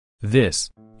This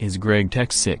is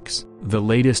GregTech 6, the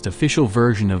latest official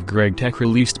version of GregTech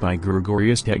released by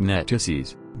Gregorius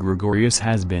Technetices. Gregorius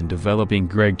has been developing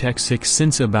GregTech 6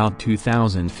 since about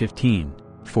 2015.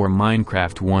 For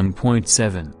Minecraft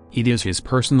 1.7, it is his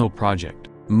personal project.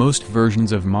 Most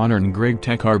versions of modern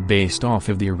GregTech are based off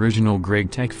of the original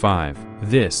GregTech 5.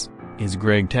 This is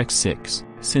GregTech 6.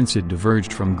 Since it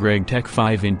diverged from GregTech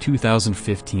 5 in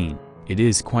 2015, it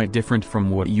is quite different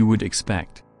from what you would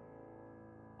expect.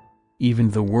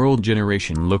 Even the world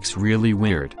generation looks really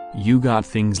weird. You got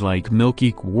things like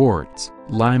milky quartz,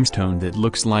 limestone that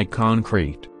looks like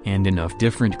concrete, and enough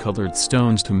different colored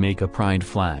stones to make a pride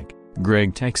flag.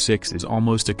 GregTech 6 is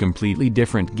almost a completely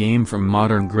different game from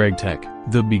modern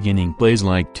GregTech. The beginning plays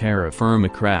like Terra Firma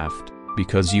Craft,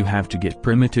 because you have to get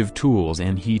primitive tools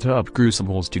and heat up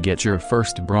crucibles to get your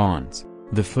first bronze.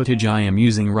 The footage I am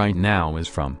using right now is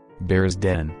from Bear's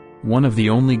Den, one of the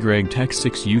only GregTech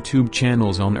 6 YouTube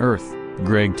channels on Earth.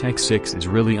 GregTech 6 is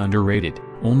really underrated,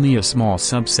 only a small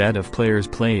subset of players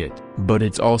play it, but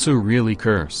it's also really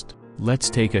cursed. Let's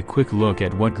take a quick look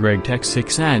at what GregTech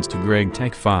 6 adds to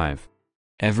GregTech 5.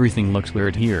 Everything looks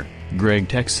weird here.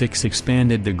 GregTech 6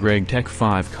 expanded the GregTech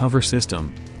 5 cover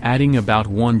system, adding about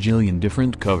 1 jillion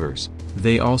different covers.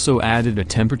 They also added a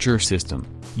temperature system.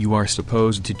 You are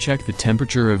supposed to check the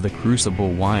temperature of the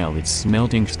crucible while it's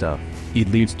smelting stuff. It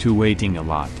leads to waiting a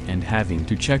lot and having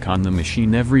to check on the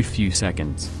machine every few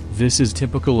seconds. This is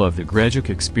typical of the GregTech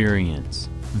experience.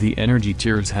 The energy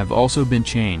tiers have also been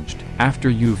changed. After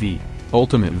UV,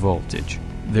 ultimate voltage,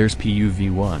 there's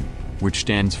PUV1, which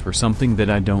stands for something that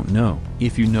I don't know.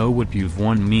 If you know what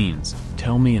PUV1 means,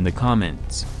 tell me in the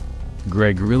comments.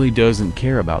 Greg really doesn't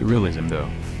care about realism though.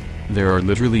 There are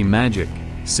literally magic,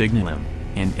 signaling,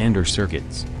 and ender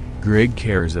circuits. Greg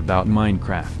cares about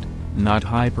Minecraft, not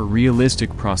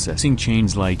hyper-realistic processing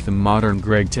chains like the modern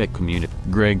GregTech community.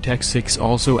 GregTech 6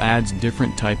 also adds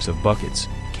different types of buckets,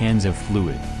 cans of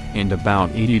fluid, and about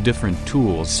 80 different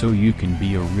tools so you can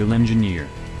be a real engineer.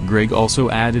 Greg also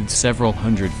added several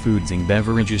hundred foods and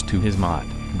beverages to his mod.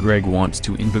 Greg wants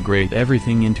to integrate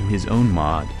everything into his own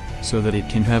mod, so that it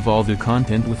can have all the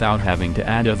content without having to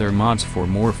add other mods for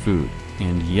more food.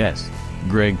 And yes,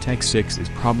 GregTech 6 is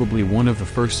probably one of the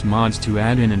first mods to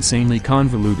add an insanely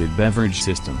convoluted beverage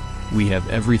system. We have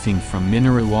everything from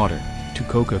mineral water, to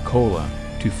Coca-Cola,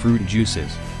 to fruit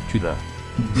juices, to the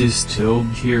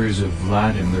distilled tears of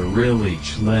Vladimir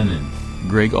Ilyich Lenin.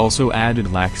 Greg also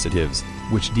added laxatives,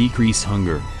 which decrease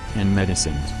hunger, and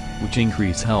medicines, which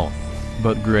increase health.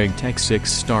 But GregTech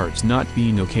 6 starts not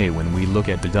being okay when we look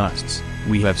at the dusts.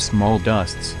 We have small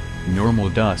dusts, normal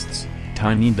dusts,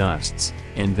 tiny dusts,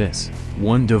 and this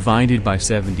one divided by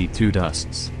 72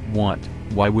 dusts. What?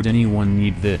 Why would anyone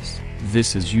need this?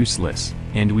 This is useless,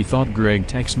 and we thought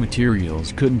GregTech's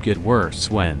materials couldn't get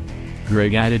worse when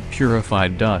Greg added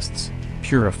purified dusts,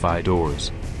 purified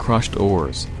ores, crushed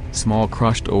ores, small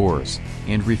crushed ores,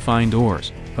 and refined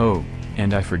ores. Oh,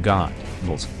 and I forgot,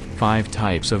 5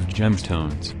 types of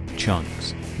gemstones,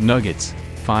 chunks, nuggets,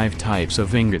 5 types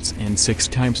of ingots and 6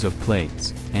 types of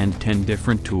plates, and 10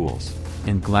 different tools,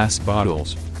 and glass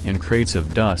bottles, and crates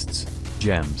of dusts,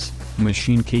 gems,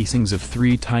 machine casings of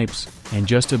 3 types, and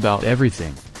just about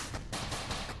everything.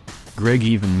 Greg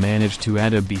even managed to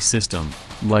add a bee system,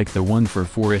 like the one for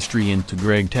forestry into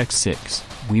GregTech 6.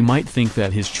 We might think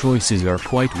that his choices are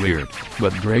quite weird,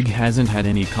 but Greg hasn't had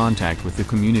any contact with the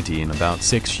community in about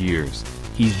 6 years.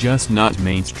 He's just not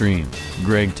mainstream.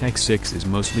 GregTech 6 is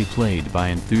mostly played by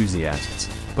enthusiasts,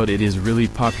 but it is really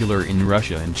popular in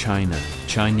Russia and China.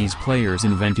 Chinese players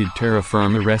invented Terra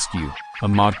Firma Rescue, a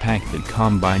mod pack that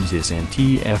combines this and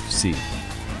TFC.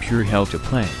 Pure hell to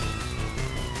play.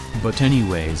 But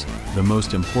anyways, the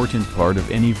most important part of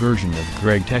any version of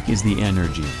GregTech is the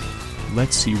energy.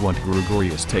 Let's see what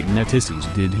Gregorius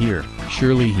Technetices did here.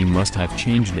 Surely he must have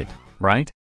changed it, right?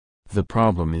 The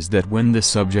problem is that when the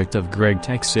subject of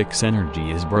GregTech 6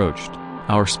 energy is broached,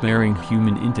 our sparing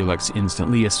human intellects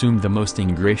instantly assume the most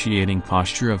ingratiating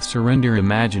posture of surrender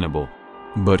imaginable.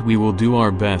 But we will do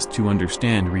our best to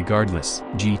understand regardless.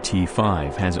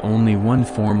 GT5 has only one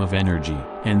form of energy,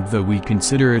 and though we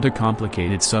consider it a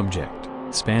complicated subject,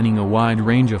 spanning a wide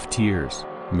range of tiers,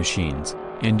 machines,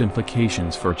 and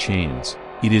implications for chains,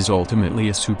 it is ultimately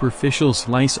a superficial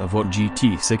slice of what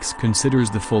GT6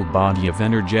 considers the full body of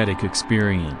energetic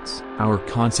experience. Our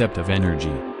concept of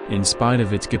energy, in spite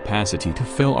of its capacity to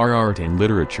fill our art and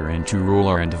literature and to rule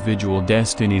our individual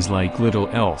destinies like little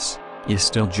else, is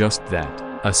still just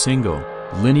that, a single,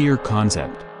 linear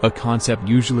concept, a concept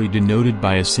usually denoted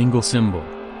by a single symbol,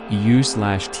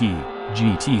 U/T.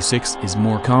 GT6 is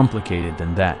more complicated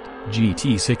than that.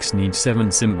 GT6 needs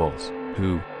 7 symbols,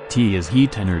 who, T is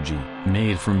heat energy,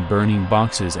 made from burning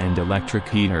boxes and electric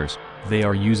heaters. They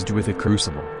are used with a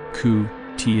crucible. Q.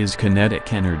 T is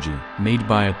kinetic energy, made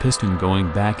by a piston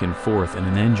going back and forth in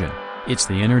an engine. It's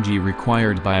the energy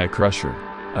required by a crusher,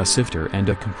 a sifter and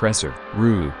a compressor.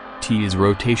 Ru. T is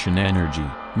rotation energy,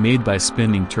 made by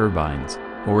spinning turbines,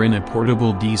 or in a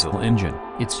portable diesel engine.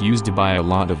 It's used by a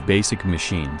lot of basic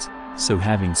machines, so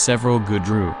having several good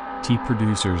Ru-T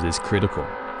producers is critical.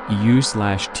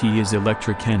 U/T is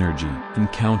electric energy,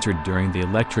 encountered during the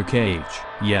electric age.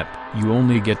 Yep, you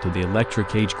only get to the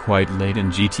electric age quite late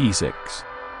in GT6.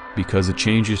 Because it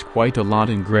changes quite a lot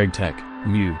in GregTech.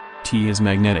 Mu-T is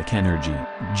magnetic energy,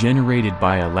 generated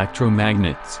by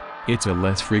electromagnets. It's a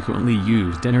less frequently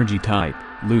used energy type.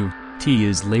 Lu-T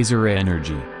is laser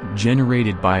energy,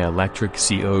 generated by electric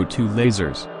CO2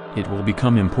 lasers. It will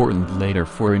become important later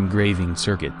for engraving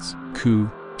circuits.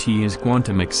 Q-T is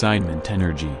quantum excitement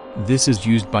energy. This is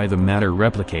used by the matter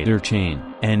replicator chain.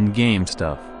 Endgame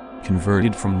stuff,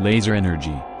 converted from laser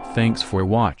energy. Thanks for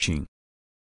watching.